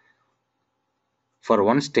Motor? For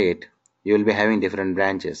one state, you will be having different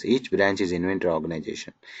branches. Each branch is inventory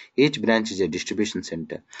organization. Each branch is a distribution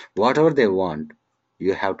center. Whatever they want,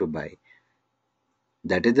 you have to buy.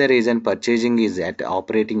 That is the reason purchasing is at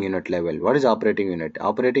operating unit level. What is operating unit?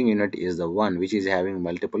 Operating unit is the one which is having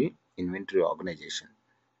multiple inventory organizations.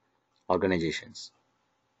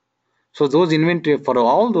 So those inventory, for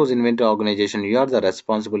all those inventory organizations, you are the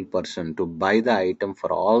responsible person to buy the item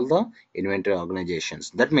for all the inventory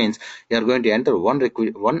organizations. That means you are going to enter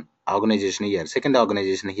one organization here, second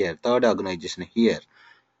organization here, third organization here.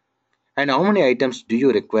 And how many items do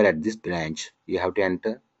you require at this branch? You have to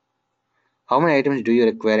enter. How many items do you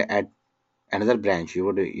require at another branch?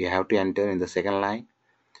 You have to enter in the second line.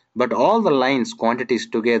 But all the lines quantities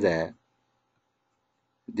together,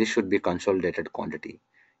 this should be consolidated quantity.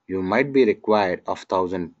 You might be required of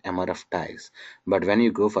 1000 MRF tires, but when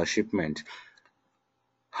you go for shipment,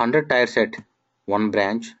 100 tires at one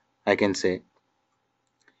branch, I can say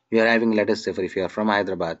you are having, let us say, for if you are from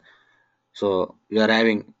Hyderabad, so you are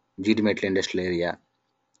having GD Metal Industrial Area,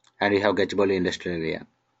 and you have Gachibowli Industrial Area,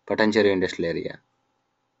 Patancheru Industrial Area,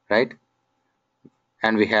 right?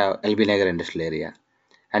 And we have LB Nagar Industrial Area.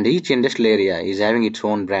 And each industrial area is having its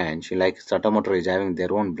own branch, like Tata Motor is having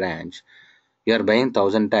their own branch. You are buying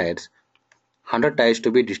 1000 tires, 100 tires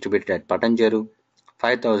to be distributed at Patancheru,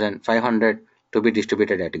 500 to be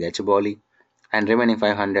distributed at Gachibowli, and remaining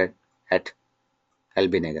 500 at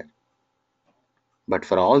LB Nagar. But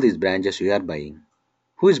for all these branches you are buying,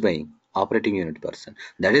 who is buying? Operating unit person.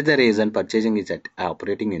 That is the reason purchasing is at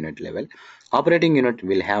operating unit level. Operating unit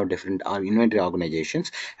will have different inventory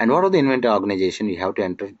organizations, and what are the inventory organization? You have to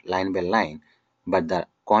enter line by line. But the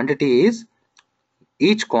quantity is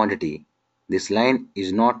each quantity. This line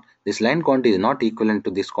quantity is not equivalent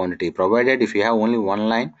to this quantity. Provided if you have only one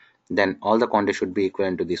line, then all the quantity should be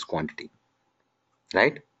equivalent to this quantity,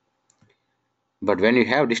 right? But when you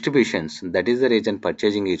have distributions, that is the reason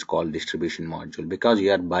purchasing is called distribution module, because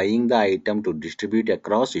you are buying the item to distribute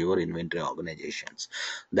across your inventory organizations.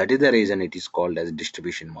 That is the reason it is called as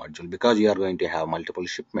distribution module, because you are going to have multiple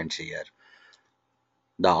shipments here.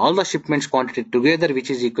 All the shipments quantity together, which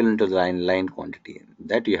is equivalent to the line quantity,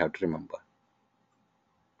 that you have to remember.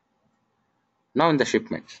 Now in the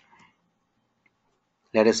shipments,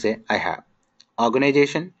 let us say I have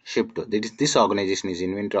organization ship to. This organization is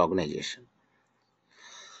inventory organization.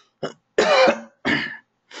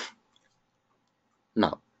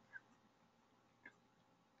 Now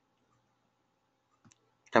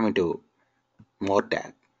coming to more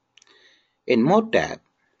tab. In more tab,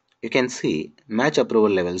 you can see match approval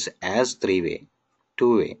levels as 3-way,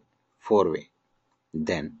 2-way, 4-way.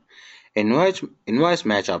 Then invoice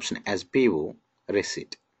match option as PO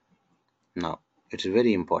receipt. Now it's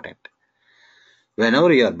very important.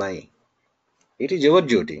 Whenever you are buying, it is your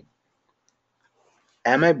duty.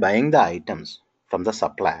 Am I buying the items from the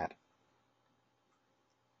supplier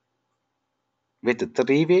with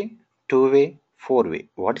 3-way, 2-way, 4-way?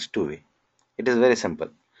 What is 2-way? It is very simple.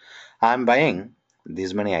 I am buying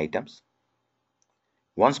these many items.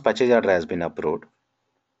 Once purchase order has been approved,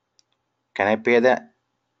 can I pay the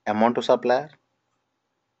amount to supplier?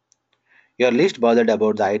 You are least bothered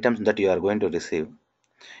about the items that you are going to receive.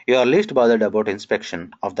 You are least bothered about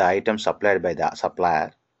inspection of the items supplied by the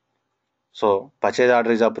supplier. So purchase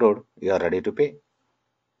order is approved, you are ready to pay.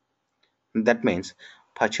 That means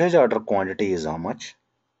purchase order quantity is how much,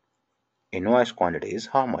 invoice quantity is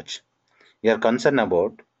how much. You are concerned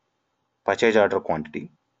about purchase order quantity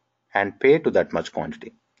and pay to that much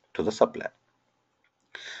quantity to the supplier.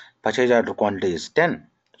 Purchase order quantity is 10,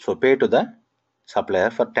 so pay to the supplier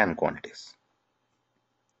for 10 quantities.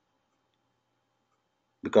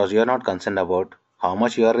 Because you are not concerned about how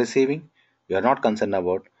much you are receiving, you are not concerned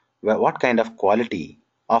about what kind of quality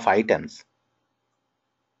of items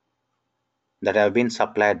that have been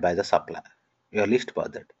supplied by the supplier. You are least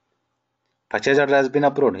bothered. Purchase order has been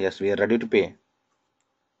approved. Yes, we are ready to pay.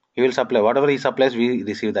 He will supply whatever he supplies, we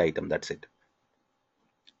receive the item. That's it.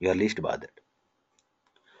 You are least bothered.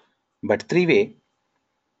 But three-way,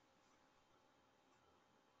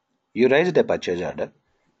 you raised a purchase order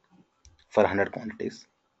for 100 quantities.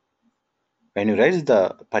 When you raise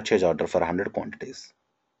the purchase order for 100 quantities,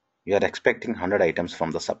 you are expecting 100 items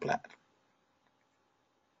from the supplier.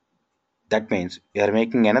 That means you are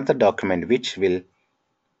making another document which will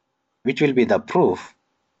be the proof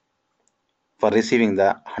for receiving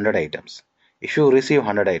the 100 items. If you receive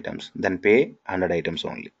 100 items, then pay 100 items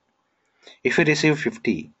only. If you receive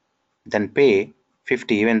 50, then pay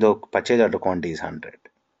 50 even though purchase order quantity is 100.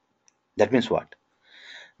 That means what?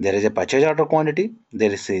 There is a purchase order quantity,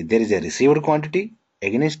 there is a received quantity.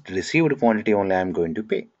 Against received quantity only I am going to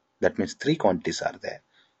pay. That means 3 quantities are there.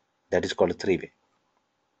 That is called 3-way.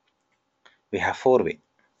 We have 4-way.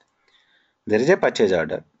 There is a purchase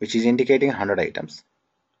order which is indicating 100 items,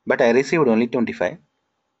 but I received only 25.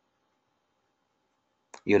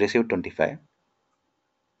 You received 25,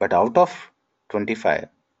 but out of 25,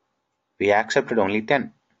 we accepted only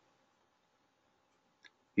 10.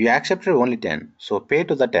 You accepted only 10, so pay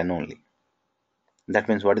to the 10 only. That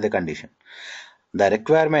means what is the condition? The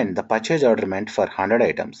requirement, the purchase order meant for 100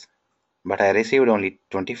 items, but I received only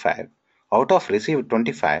 25. Out of received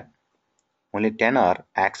 25, only 10 are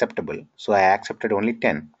acceptable, so I accepted only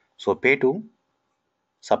 10. So pay to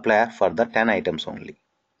supplier for the 10 items only.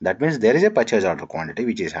 That means there is a purchase order quantity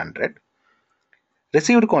which is 100,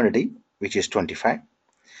 received quantity which is 25,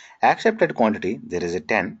 accepted quantity there is a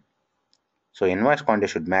 10. So invoice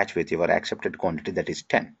quantity should match with your accepted quantity, that is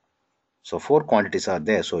 10. So 4 quantities are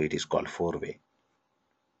there, so it is called 4-way.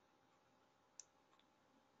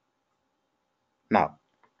 Now,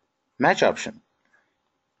 match option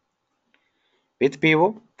with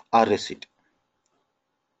PO or receipt.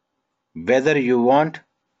 Whether you want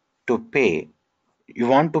to pay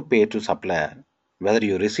to supplier, whether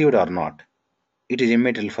you received or not, it is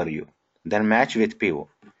immaterial for you. Then match with PO.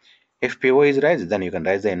 If PO is raised, then you can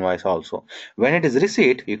raise the invoice also. When it is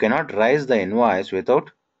receipt, you cannot raise the invoice without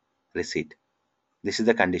receipt. This is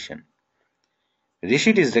the condition.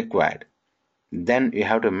 Receipt is required. Then you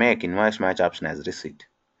have to make invoice match option as receipt.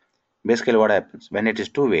 Basically what happens when it is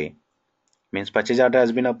 2-way, means purchase order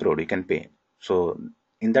has been approved, you can pay. So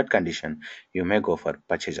in that condition, you may go for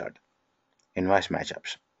purchase order, invoice match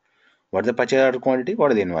option. What is the purchase order quantity? What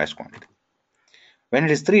is the invoice quantity? When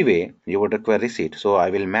it is 3-way, you would require receipt. So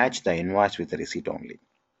I will match the invoice with the receipt only.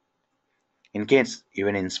 In case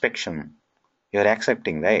even inspection, you are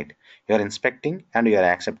accepting, right? You are inspecting and you are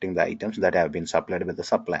accepting the items that have been supplied by the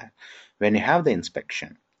supplier. When you have the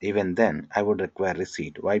inspection, even then I would require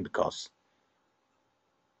receipt. Why? Because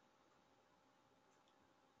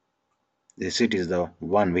receipt is the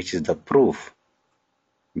one which is the proof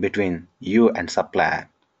between you and supplier,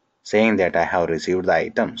 saying that I have received the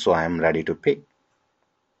item, so I am ready to pay.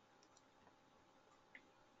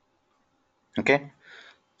 Okay,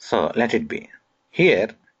 so let it be. Here,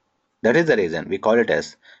 that is the reason we call it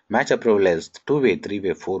as match approval as 2-way, 3-way,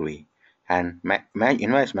 4-way, and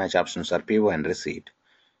invoice match options are PO and receipt.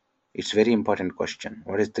 It's very important question.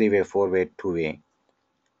 What is 3-way, 4-way, 2-way,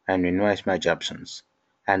 and invoice match options?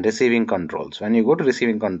 And receiving controls. When you go to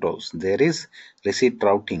receiving controls, there is receipt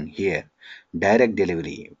routing here. Direct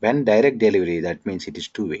delivery. When direct delivery, that means it is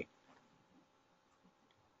 2-way.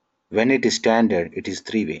 When it is standard, it is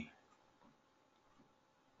 3-way.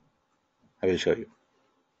 I will show you.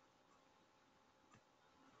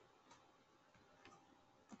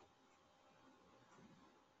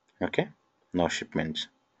 Okay. Now shipments.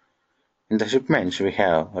 In the shipments, we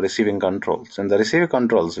have receiving controls. In the receiving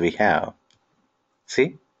controls, we have,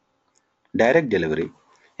 see, direct delivery,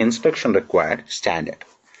 inspection required, standard.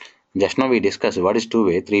 Just now we discussed what is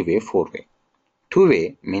 2-way, 3-way, 4-way.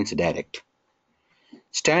 2-way means direct.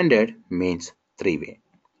 Standard means 3-way.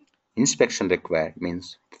 Inspection required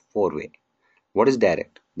means 4-way. What is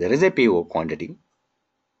direct? There is a PO quantity,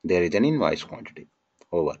 there is an invoice quantity.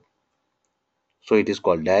 Over. So it is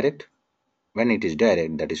called direct. When it is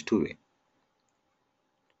direct, that is two-way.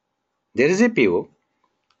 There is a PO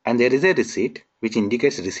and there is a receipt which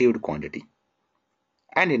indicates received quantity.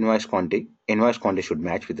 And invoice quantity. Invoice quantity should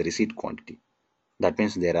match with the receipt quantity. That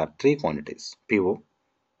means there are three quantities: PO,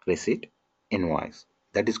 receipt, invoice.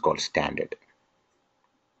 That is called standard.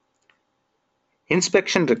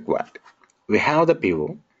 Inspection required. We have the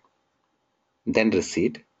PO, then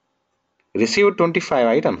receipt. Received 25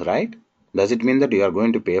 items, right? Does it mean that you are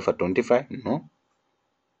going to pay for 25? No.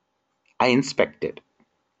 I inspected.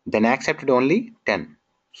 Then accepted only 10.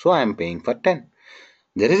 So I am paying for 10.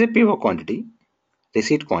 There is a PO quantity,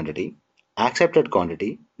 receipt quantity, accepted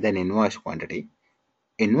quantity, then invoice quantity.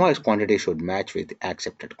 Invoice quantity should match with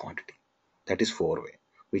accepted quantity. That is four-way,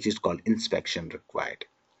 which is called inspection required.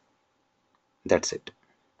 That's it.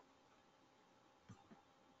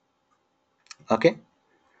 Okay?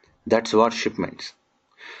 That's what shipments.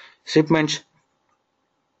 Shipments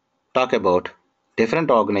talk about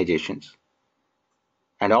different organizations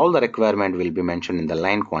and all the requirement will be mentioned in the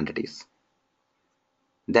line quantities.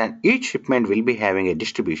 Then each shipment will be having a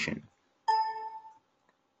distribution.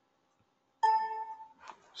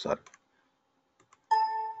 Sorry.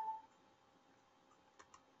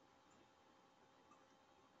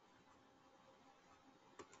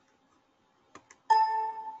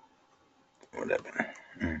 What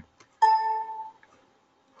happened?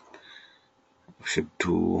 Ship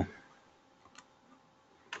to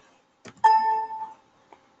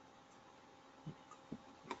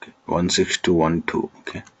 16212.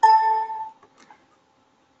 Okay.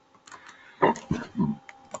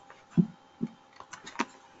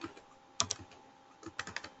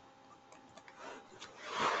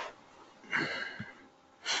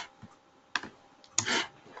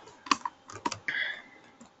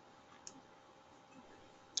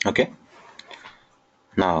 Okay.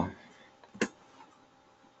 Now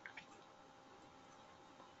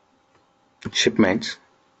shipments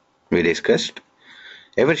we discussed.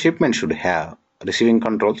 Every shipment should have receiving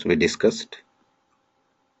controls we discussed.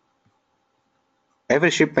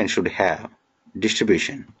 Every shipment should have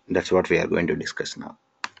distribution. That's what we are going to discuss now.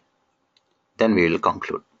 Then we will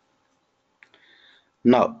conclude.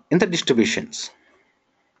 Now, in the distributions,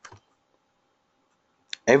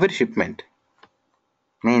 every shipment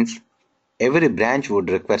means every branch would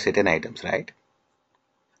require certain items, right?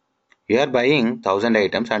 You are buying 1000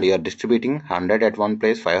 items and you are distributing 100 at one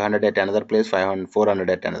place, 500 at another place, 500, 400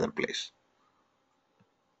 at another place.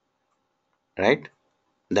 Right?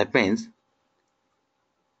 That means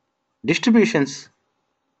distributions,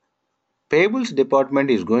 payables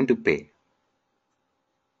department is going to pay.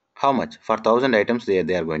 How much? For 1000 items they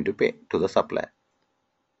are going to pay to the supplier.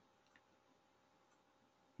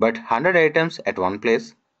 But 100 items at one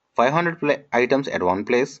place, 500 items at one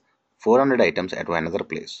place, 400 items at another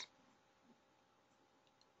place.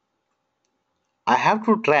 I have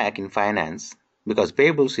to track in finance because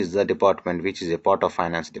payables is the department which is a part of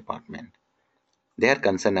finance department. They are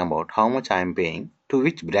concerned about how much I am paying to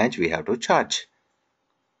which branch we have to charge.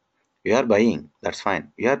 You are buying, that's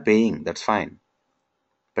fine. You are paying, that's fine.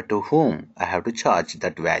 But to whom I have to charge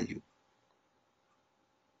that value?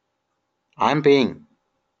 I am paying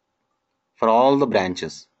for all the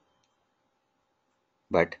branches.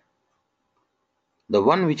 But the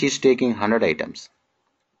one which is taking 100 items,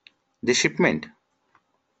 the shipment,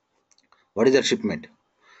 what is that shipment?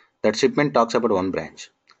 That shipment talks about one branch.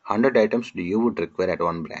 100 items you would require at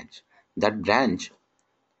one branch. That branch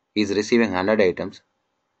is receiving 100 items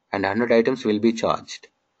and 100 items will be charged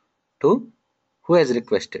to who has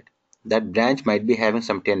requested. That branch might be having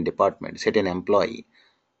some 10 department, certain employee,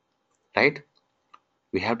 right?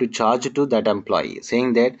 We have to charge to that employee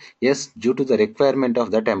saying that yes, due to the requirement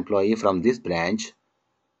of that employee from this branch,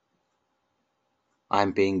 I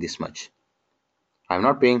am paying this much. I am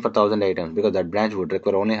not paying for 1000 items because that branch would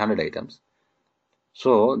require only 100 items.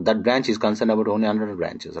 So that branch is concerned about only 100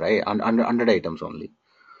 branches, right? 100 items only.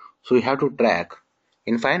 So you have to track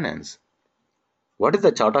in finance what is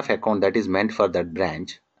the chart of account that is meant for that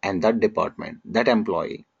branch and that department, that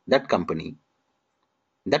employee, that company,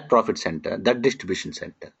 that profit center, that distribution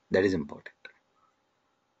center. That is important.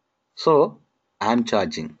 So I am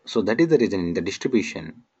charging. So that is the reason in the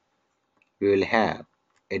distribution we will have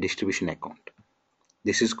a distribution account.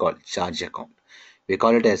 This is called charge account. We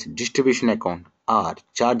call it as distribution account or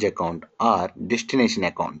charge account or destination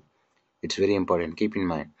account. It's very important. Keep in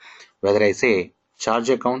mind. Whether I say charge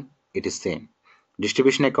account, it is same.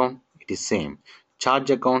 Distribution account, it is same. Charge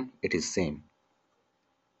account, it is same.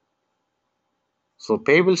 So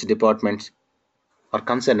payables departments are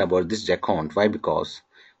concerned about this account. Why? Because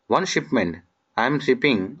one shipment, I am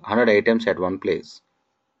shipping 100 items at one place.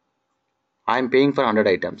 I am paying for 100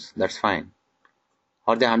 items. That's fine.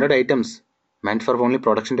 Are the 100 items meant for only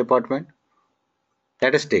production department?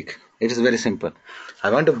 Let us take. It is very simple. I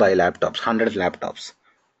want to buy laptops, 100 laptops,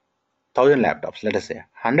 1000 laptops. Let us say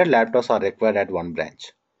 100 laptops are required at one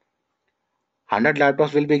branch. 100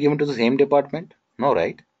 laptops will be given to the same department? No,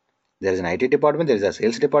 right? There is an IT department, there is a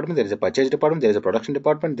sales department, there is a purchase department, there is a production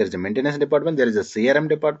department, there is a maintenance department, there is a CRM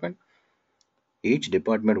department. Each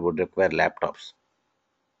department would require laptops.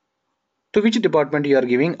 To which department you are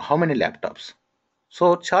giving how many laptops?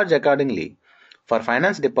 So charge accordingly. For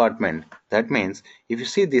finance department, that means if you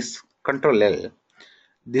see this control L,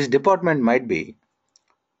 this department might be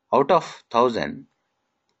out of 1000,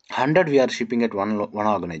 100 we are shipping at one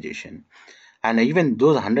organization, and even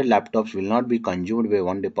those 100 laptops will not be consumed by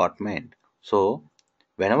one department. So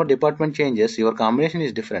whenever department changes, your combination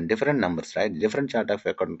is different numbers, right? Different chart of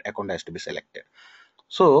account has to be selected.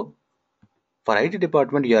 So for IT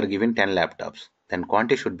department, you are given 10 laptops, then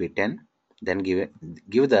quantity should be 10, then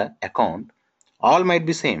give the account. All might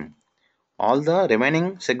be same. All the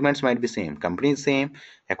remaining segments might be same. Company is same,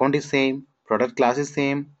 account is same, product class is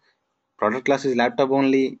same, product class is laptop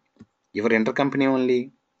only, your intercompany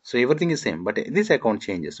only. So everything is same, but this account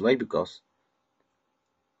changes. Why? Because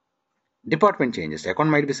department changes. Account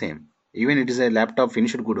might be same. Even it is a laptop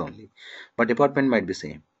finished good only, but department might be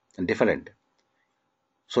same and different.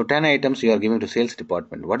 So 10 items you are giving to sales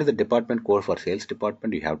department. What is the department code for sales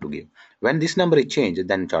department? You have to give. When this number is changed,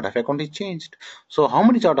 then chart of account is changed. So how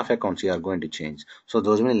many chart of accounts you are going to change? So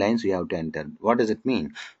those many lines you have to enter. What does it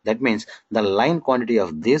mean? That means the line quantity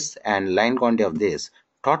of this and line quantity of this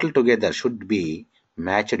total together should be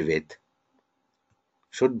matched with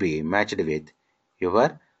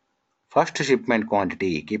your first shipment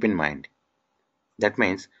quantity. Keep in mind. That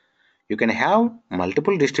means you can have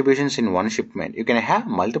multiple distributions in one shipment. You can have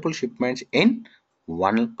multiple shipments in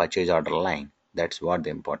one purchase order line. That's what the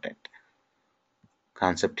important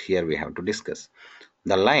concept here we have to discuss.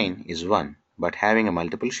 The line is one, but having a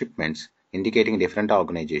multiple shipments indicating different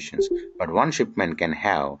organizations. But one shipment can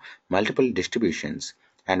have multiple distributions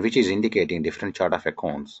and which is indicating different chart of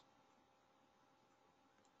accounts.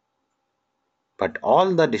 But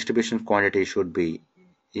all the distribution quantity should be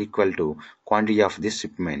equal to quantity of this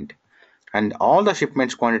shipment, and all the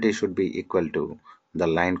shipments quantity should be equal to the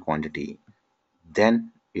line quantity.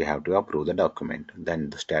 Then you have to approve the document.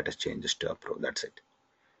 Then the status changes to approve. That's it.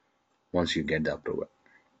 Once you get the approval,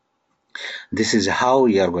 this is how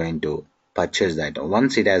you are going to purchase the item.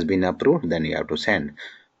 Once it has been approved, then you have to send.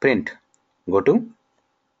 Print. Go to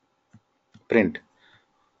print,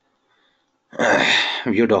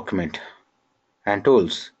 view document, and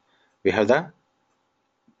tools. We have the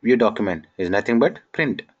view document is nothing but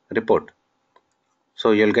print report.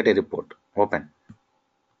 So you'll get a report. Open.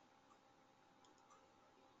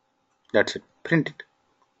 That's it. Print it.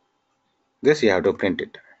 This you have to print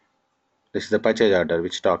it. This is the purchase order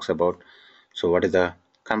which talks about. So what is the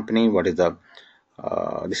company? What is the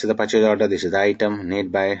this is the purchase order. This is the item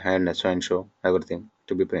need by and so and so everything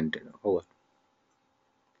to be printed over.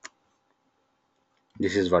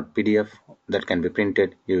 This is what PDF that can be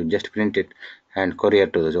printed. You just print it and courier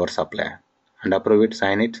to your supplier and approve it,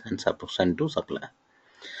 sign it, and send to supplier.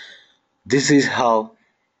 This is how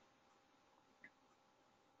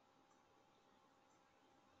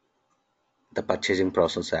the purchasing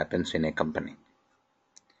process happens in a company.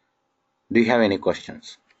 Do you have any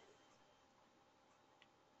questions?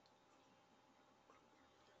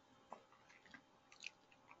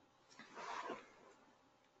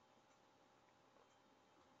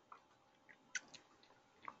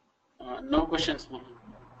 No questions, Mohan.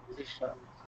 This is